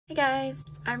Hey guys,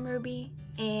 I'm Ruby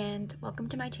and welcome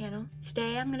to my channel.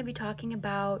 Today I'm going to be talking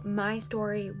about my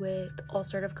story with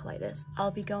ulcerative colitis.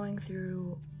 I'll be going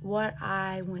through what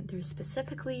I went through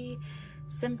specifically,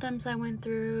 symptoms I went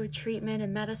through, treatment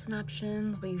and medicine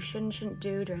options, what you should and shouldn't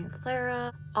do during a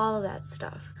flare-up, all of that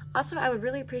stuff. Also, I would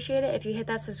really appreciate it if you hit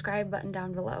that subscribe button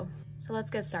down below. So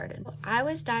let's get started. I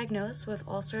was diagnosed with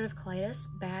ulcerative colitis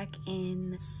back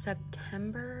in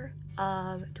September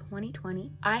of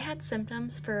 2020. I had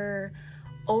symptoms for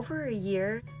over a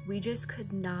year. We just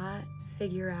could not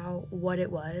figure out what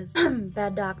it was.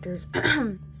 Bad doctors.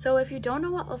 So if you don't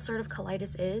know what ulcerative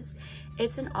colitis is,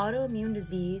 it's an autoimmune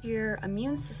disease. Your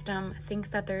immune system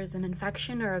thinks that there's an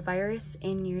infection or a virus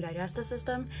in your digestive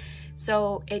system,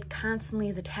 so it constantly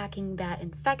is attacking that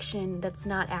infection that's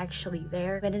not actually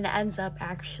there, but it ends up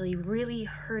actually really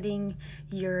hurting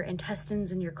your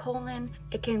intestines and your colon.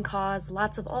 It can cause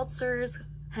lots of ulcers,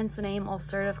 hence the name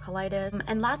ulcerative colitis,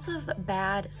 and lots of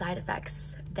bad side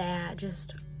effects that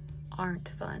just aren't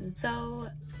fun. So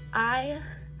I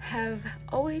have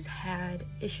always had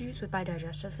issues with my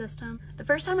digestive system. The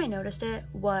first time I noticed it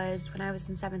was when I was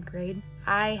in 7th grade.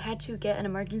 I had to get an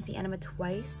emergency enema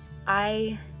twice.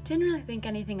 I didn't really think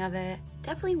anything of it.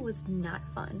 Definitely was not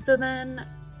fun. So then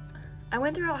I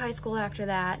went throughout high school after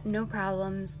that, no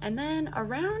problems. And then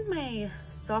around my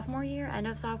sophomore year, end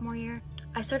of sophomore year,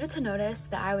 I started to notice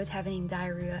that I was having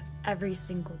diarrhea every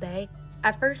single day.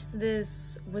 At first,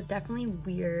 this was definitely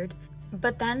weird,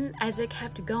 but then as it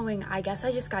kept going, I guess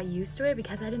I just got used to it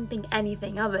because I didn't think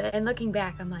anything of it. And looking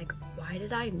back, I'm like, why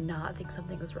did I not think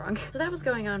something was wrong? So that was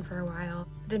going on for a while.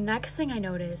 The next thing I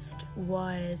noticed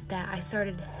was that I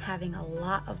started having a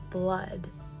lot of blood.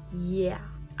 Yeah.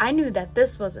 I knew that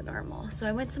this wasn't normal, so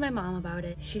I went to my mom about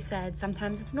it. She said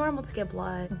sometimes it's normal to get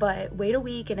blood, but wait a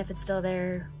week and if it's still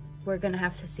there, we're gonna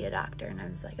have to see a doctor. And I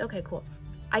was like, okay, cool.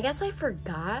 I guess I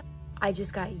forgot. I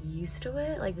just got used to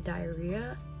it, like the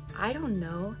diarrhea. I don't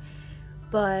know,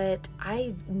 but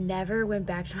I never went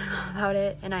back to my mom about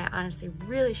it, and I honestly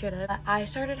really should have. I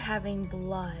started having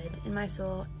blood in my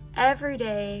stool every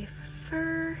day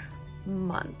for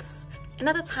months. And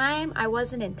at the time, I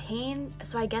wasn't in pain,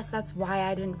 so I guess that's why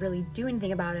I didn't really do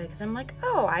anything about it, because I'm like,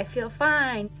 oh, I feel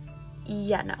fine.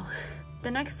 Yeah, no. The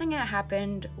next thing that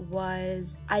happened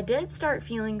was I did start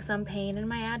feeling some pain in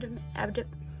my abdomen.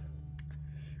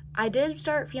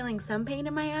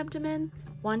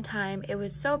 One time it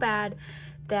was so bad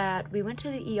that we went to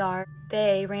the ER.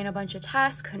 They ran a bunch of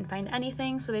tests, couldn't find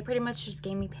anything, so they pretty much just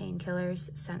gave me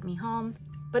painkillers, sent me home.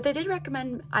 But they did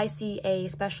recommend I see a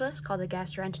specialist called a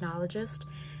gastroenterologist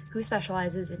who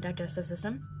specializes in digestive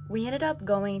system. We ended up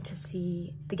going to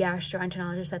see the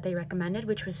gastroenterologist that they recommended,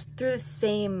 which was through the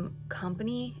same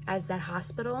company as that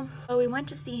hospital. So we went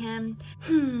to see him.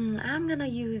 I'm gonna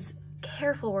use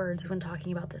careful words when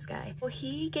talking about this guy. Well,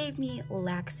 he gave me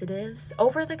laxatives,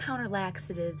 over-the-counter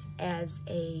laxatives, as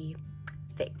a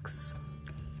fix.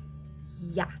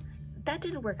 Yeah, that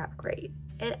didn't work out great.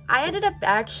 I ended up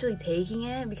actually taking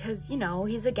it because, you know,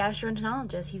 he's a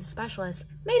gastroenterologist, he's a specialist.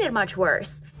 Made it much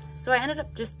worse. So I ended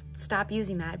up just stop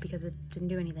using that because it didn't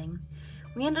do anything.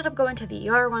 We ended up going to the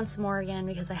ER once more again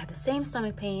because I had the same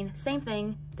stomach pain, same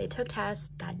thing. They took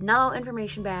tests, got no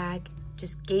information back,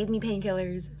 just gave me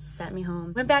painkillers, sent me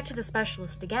home. Went back to the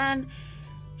specialist again.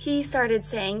 He started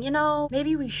saying, you know,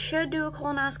 maybe we should do a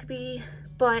colonoscopy,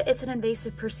 but it's an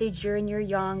invasive procedure and you're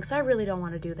young, so I really don't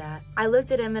want to do that. I looked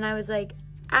at him and I was like,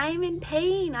 I'm in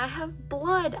pain. I have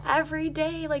blood every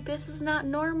day. Like, this is not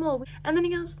normal. And then he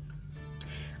goes,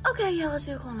 okay, yeah, let's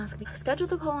do a colonoscopy. I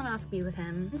scheduled the colonoscopy with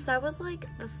him. So that was like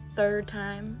the third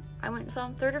time I went and saw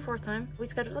him, third or fourth time. We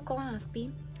scheduled the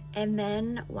colonoscopy. And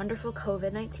then wonderful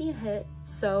COVID-19 hit,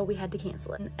 so we had to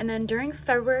cancel it. And then during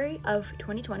February of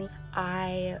 2020,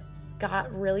 I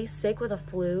got really sick with a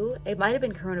flu. It might have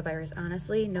been coronavirus,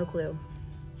 honestly, no clue.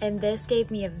 And this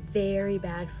gave me a very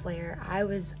bad flare. I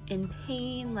was in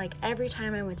pain, like every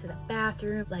time I went to the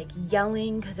bathroom, like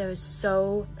yelling because it was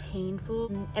so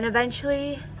painful. And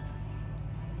eventually,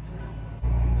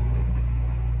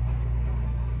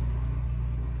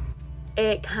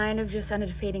 it kind of just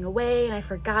ended fading away and I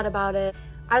forgot about it.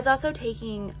 I was also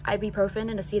taking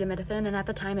ibuprofen and acetaminophen, and at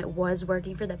the time it was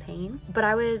working for the pain, but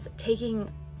I was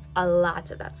taking a lot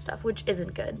of that stuff, which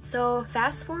isn't good. So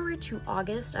fast forward to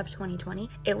August of 2020.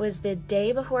 It was the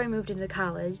day before I moved into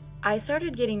college. I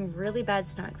started getting really bad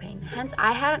stomach pain. Hence,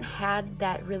 I hadn't had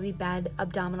that really bad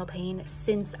abdominal pain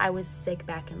since I was sick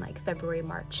back in like February,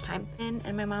 March time.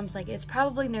 And my mom's like, it's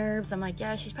probably nerves. I'm like,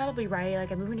 yeah, she's probably right.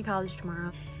 Like, I'm moving to college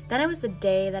tomorrow. Then it was the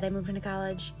day that I moved into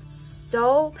college.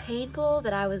 So painful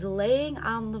that I was laying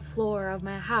on the floor of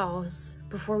my house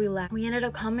before we left. We ended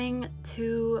up coming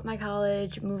to my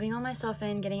college, moving all my stuff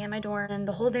in, getting in my dorm, and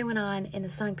the whole day went on and the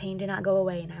stomach pain did not go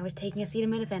away. And I was taking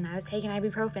acetaminophen, I was taking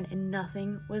ibuprofen, and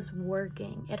nothing was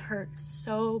working. It hurt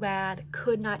so bad,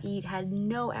 could not eat, had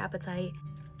no appetite.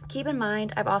 Keep in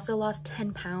mind, I've also lost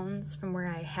 10 pounds from where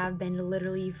I have been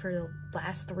literally for the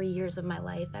last 3 years of my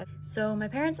life. So my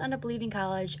parents end up leaving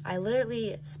college. I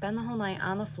literally spent the whole night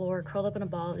on the floor, curled up in a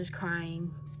ball, just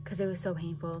crying because it was so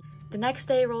painful. The next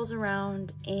day rolls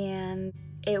around and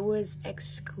it was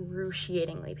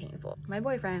excruciatingly painful. My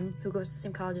boyfriend, who goes to the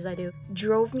same college as I do,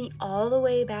 drove me all the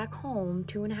way back home,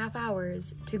 2.5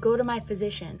 hours, to go to my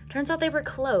physician. Turns out they were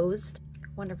closed.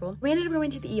 Wonderful. We ended up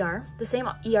going to the ER, the same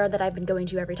ER that I've been going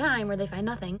to every time, where they find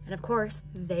nothing. And of course,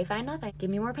 they find nothing. Give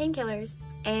me more painkillers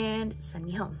and send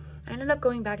me home. I ended up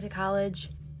going back to college.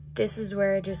 This is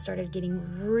where it just started getting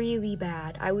really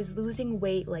bad. I was losing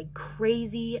weight like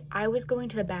crazy. I was going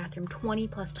to the bathroom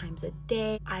 20+ times a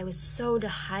day. I was so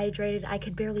dehydrated. I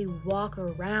could barely walk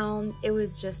around. I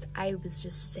was just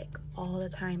sick all the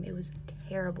time. It was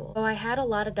terrible. So I had a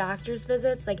lot of doctor's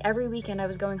visits. Like every weekend I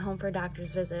was going home for a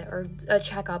doctor's visit or a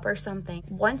checkup or something.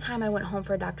 One time I went home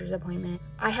for a doctor's appointment.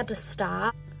 I had to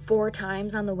stop 4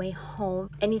 times on the way home,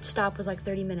 and each stop was like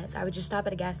 30 minutes. I would just stop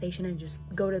at a gas station and just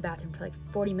go to the bathroom for like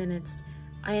 40 minutes.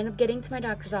 I ended up getting to my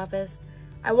doctor's office.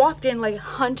 I walked in like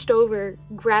hunched over,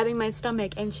 grabbing my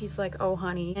stomach, and she's like, "Oh,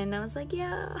 honey." And I was like,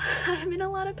 "Yeah, I'm in a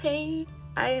lot of pain."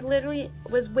 I literally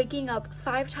was waking up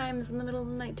 5 times in the middle of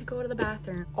the night to go to the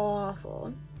bathroom.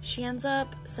 Awful. She ends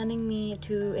up sending me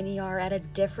to an ER at a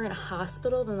different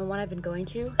hospital than the one I've been going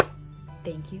to.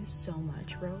 Thank you so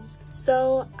much, Rose.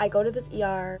 So I go to this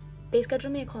ER. They schedule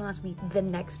me a colonoscopy the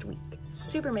next week.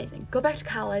 Super amazing. Go back to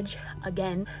college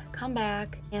again, come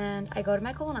back, and I go to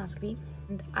my colonoscopy.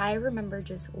 And I remember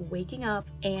just waking up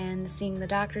and seeing the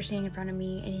doctor standing in front of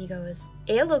me, and he goes,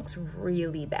 "It looks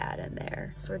really bad in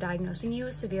there. So we're diagnosing you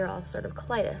with severe ulcerative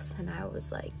colitis." And I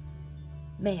was like,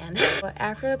 man. But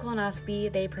after the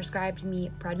colonoscopy, they prescribed me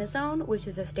prednisone, which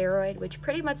is a steroid which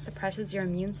pretty much suppresses your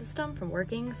immune system from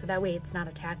working, so that way it's not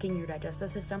attacking your digestive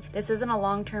system. This isn't a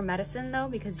long-term medicine though,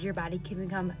 because your body can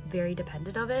become very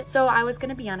dependent of it. So I was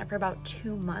gonna be on it for about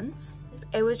 2 months.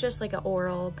 It was just like an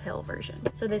oral pill version.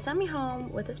 So they sent me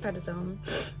home with this prednisone.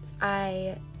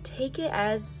 I take it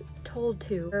as told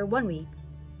to for 1 week.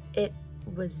 It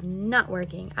was not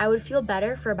working. I would feel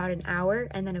better for about an hour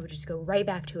and then it would just go right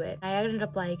back to it. I ended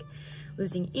up like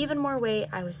losing even more weight.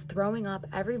 I was throwing up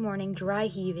every morning, dry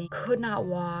heaving, could not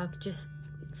walk, just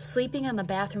sleeping on the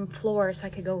bathroom floor so I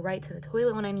could go right to the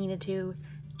toilet when I needed to.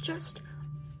 Just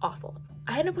awful.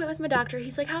 I had an appointment with my doctor.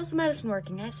 He's like, "How's the medicine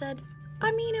working?" I said,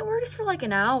 "I mean, it works for like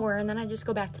an hour and then I just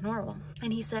go back to normal."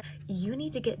 And he said, "You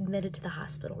need to get admitted to the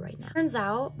hospital right now." Turns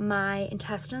out my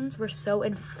intestines were so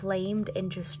inflamed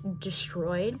and just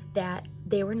destroyed that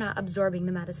they were not absorbing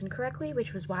the medicine correctly,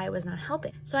 which was why it was not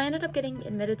helping. So I ended up getting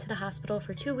admitted to the hospital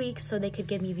for 2 weeks so they could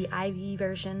give me the IV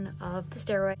version of the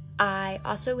steroid. I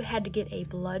also had to get a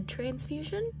blood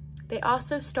transfusion. They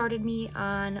also started me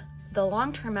on the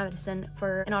long-term medicine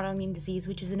for an autoimmune disease,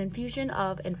 which is an infusion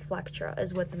of Inflectra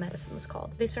is what the medicine was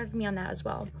called. They started me on that as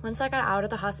well. Once I got out of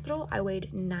the hospital, I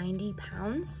weighed 90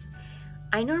 pounds.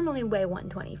 I normally weigh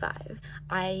 125.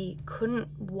 I couldn't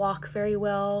walk very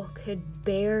well, could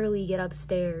barely get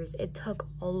upstairs. It took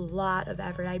a lot of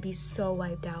effort. I'd be so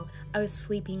wiped out. I was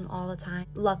sleeping all the time.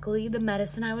 Luckily, the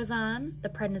medicine I was on, the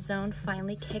prednisone,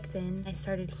 finally kicked in. I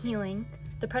started healing.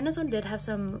 The prednisone did have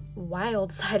some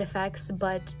wild side effects,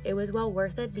 but it was well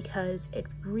worth it because it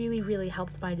really, really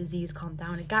helped my disease calm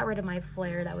down. It got rid of my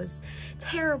flare that was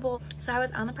terrible. So I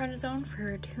was on the prednisone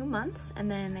for 2 months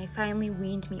and then they finally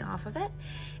weaned me off of it.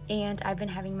 And I've been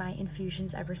having my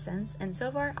infusions ever since. And so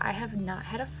far, I have not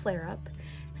had a flare up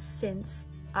since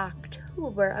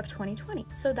October of 2020.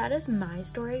 So that is my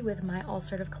story with my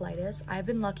ulcerative colitis. I've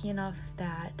been lucky enough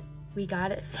that we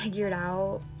got it figured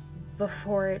out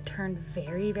before it turned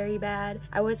very, very bad.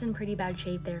 I was in pretty bad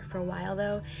shape there for a while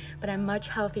though, but I'm much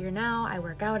healthier now. I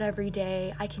work out every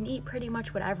day. I can eat pretty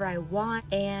much whatever I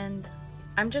want, and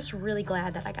I'm just really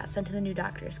glad that I got sent to the new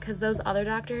doctors because those other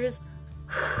doctors,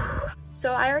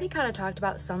 So I already kind of talked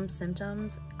about some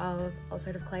symptoms of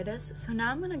ulcerative colitis, so now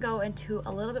I'm going to go into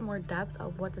a little bit more depth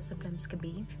of what the symptoms could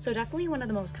be. So definitely one of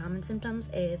the most common symptoms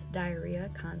is diarrhea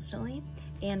constantly,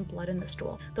 and blood in the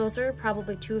stool. Those are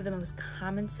probably two of the most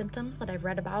common symptoms that I've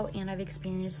read about, and I've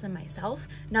experienced them myself.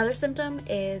 Another symptom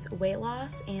is weight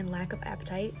loss and lack of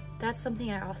appetite. That's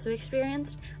something I also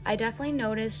experienced. I definitely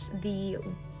noticed the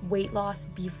weight loss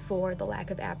before the lack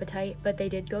of appetite, but they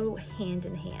did go hand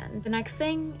in hand. The next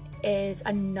thing is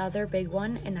another big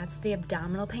one, and that's the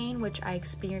abdominal pain, which I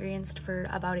experienced for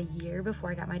about a year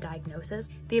before I got my diagnosis.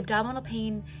 The abdominal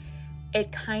pain,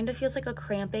 it kind of feels like a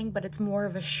cramping, but it's more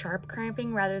of a sharp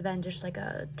cramping rather than just like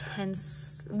a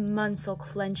tense muscle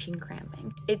clenching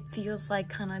cramping. It feels like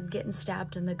kind of getting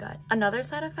stabbed in the gut. Another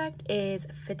side effect is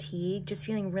fatigue, just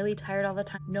feeling really tired all the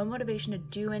time, no motivation to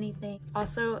do anything.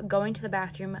 Also, going to the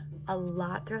bathroom a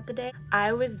lot throughout the day.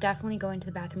 I was definitely going to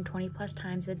the bathroom 20+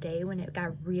 times a day when it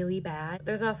got really bad.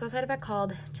 There's also a side effect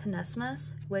called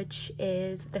tenesmus, which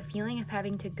is the feeling of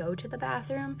having to go to the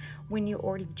bathroom when you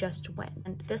already just went.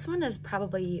 And this one is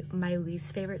probably my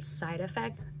least favorite side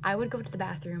effect. I would go to the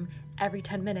bathroom every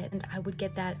 10 minutes and I would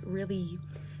get that really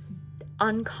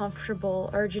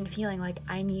uncomfortable, urgent feeling like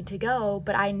I need to go,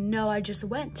 but I know I just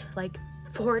went like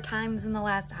 4 times in the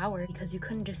last hour because you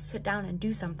couldn't just sit down and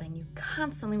do something. You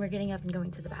constantly were getting up and going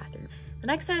to the bathroom. The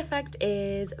next side effect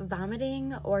is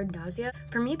vomiting or nausea.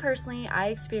 For me personally, I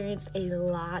experienced a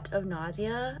lot of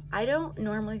nausea. I don't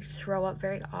normally throw up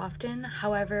very often.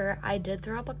 However, I did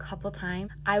throw up a couple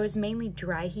times. I was mainly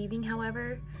dry heaving,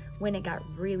 however, when it got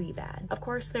really bad. Of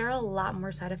course, there are a lot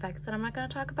more side effects that I'm not going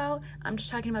to talk about. I'm just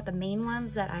talking about the main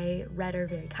ones that I read are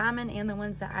very common and the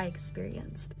ones that I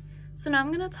experienced. So now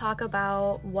I'm going to talk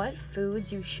about what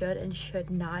foods you should and should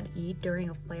not eat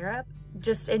during a flare-up.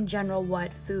 Just in general,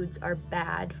 what foods are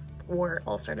bad for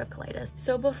ulcerative colitis.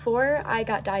 So before I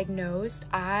got diagnosed,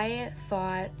 I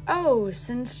thought, oh,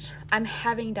 since I'm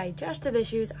having digestive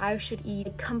issues, I should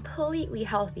eat completely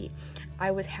healthy.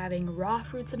 I was having raw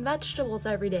fruits and vegetables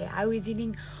every day. I was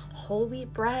eating whole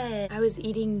wheat bread. I was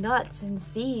eating nuts and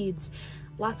seeds,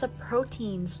 lots of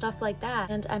protein, stuff like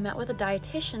that. And I met with a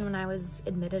dietitian when I was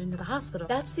admitted into the hospital.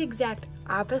 That's the exact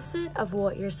opposite of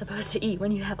what you're supposed to eat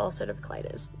when you have ulcerative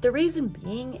colitis. The reason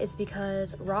being is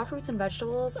because raw fruits and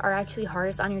vegetables are actually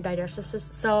hardest on your digestive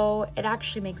system, so it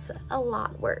actually makes it a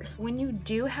lot worse. When you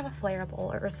do have a flare-up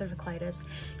or ulcerative colitis,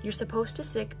 you're supposed to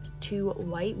stick to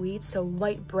white wheat, so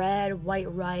white bread,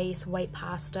 white rice, white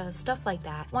pasta, stuff like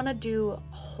that. Want to do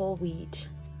whole wheat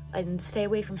and stay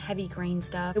away from heavy grain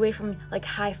stuff, stay away from like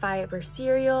high fiber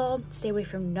cereal, stay away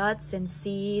from nuts and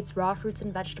seeds, raw fruits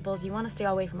and vegetables. You want to stay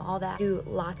away from all that. Do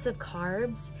lots of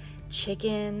carbs,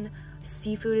 chicken,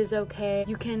 seafood is okay.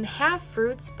 You can have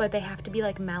fruits, but they have to be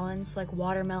like melons, like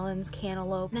watermelons,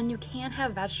 cantaloupe. And then you can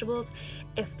have vegetables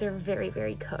if they're very,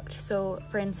 very cooked. So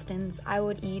for instance, I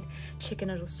would eat chicken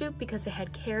noodle soup because it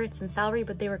had carrots and celery,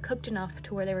 but they were cooked enough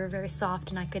to where they were very soft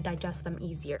and I could digest them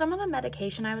easier. Some of the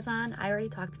medication I was on, I already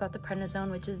talked about the prednisone,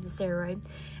 which is the steroid,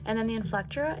 and then the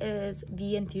Inflectra is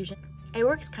the infusion. It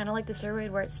works kind of like the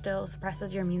steroid where it still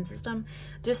suppresses your immune system,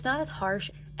 just not as harsh,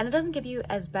 and it doesn't give you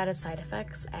as bad as side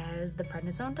effects as the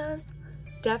prednisone does.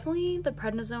 Definitely the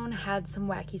prednisone had some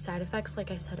wacky side effects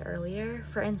like I said earlier.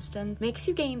 For instance, makes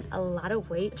you gain a lot of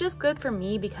weight, which is good for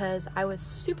me because I was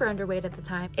super underweight at the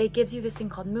time. It gives you this thing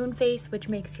called moon face, which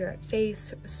makes your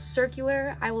face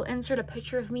circular. I will insert a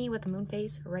picture of me with the moon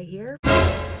face right here.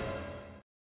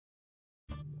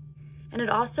 And it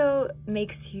also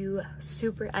makes you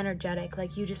super energetic,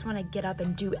 like you just want to get up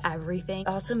and do everything. It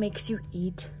also makes you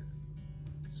eat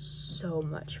so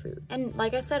much food. And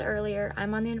like I said earlier,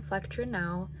 I'm on the Inflectra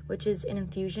now, which is an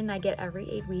infusion I get every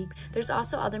 8 weeks. There's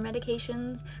also other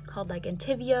medications called like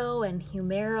Entyvio and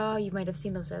Humira. You might have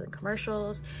seen those in the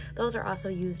commercials. Those are also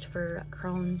used for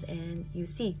Crohn's and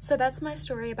UC. So that's my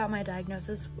story about my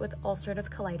diagnosis with ulcerative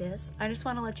colitis. I just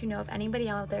want to let you know if anybody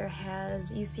out there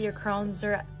has UC or Crohn's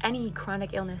or any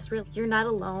chronic illness, really, you're not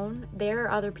alone. There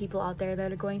are other people out there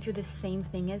that are going through the same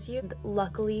thing as you. And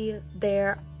luckily,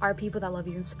 there are people that love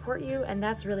you and support you, and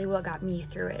that's really what got me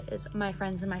through it, is my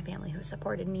friends and my family who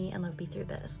supported me and loved me through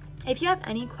this. If you have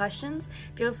any questions,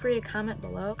 feel free to comment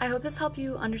below. I hope this helped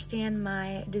you understand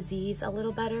my disease a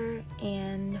little better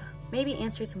and maybe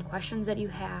answer some questions that you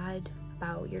had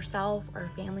about yourself or a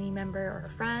family member or a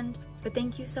friend. But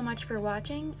thank you so much for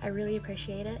watching. I really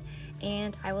appreciate it,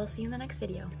 and I will see you in the next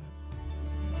video.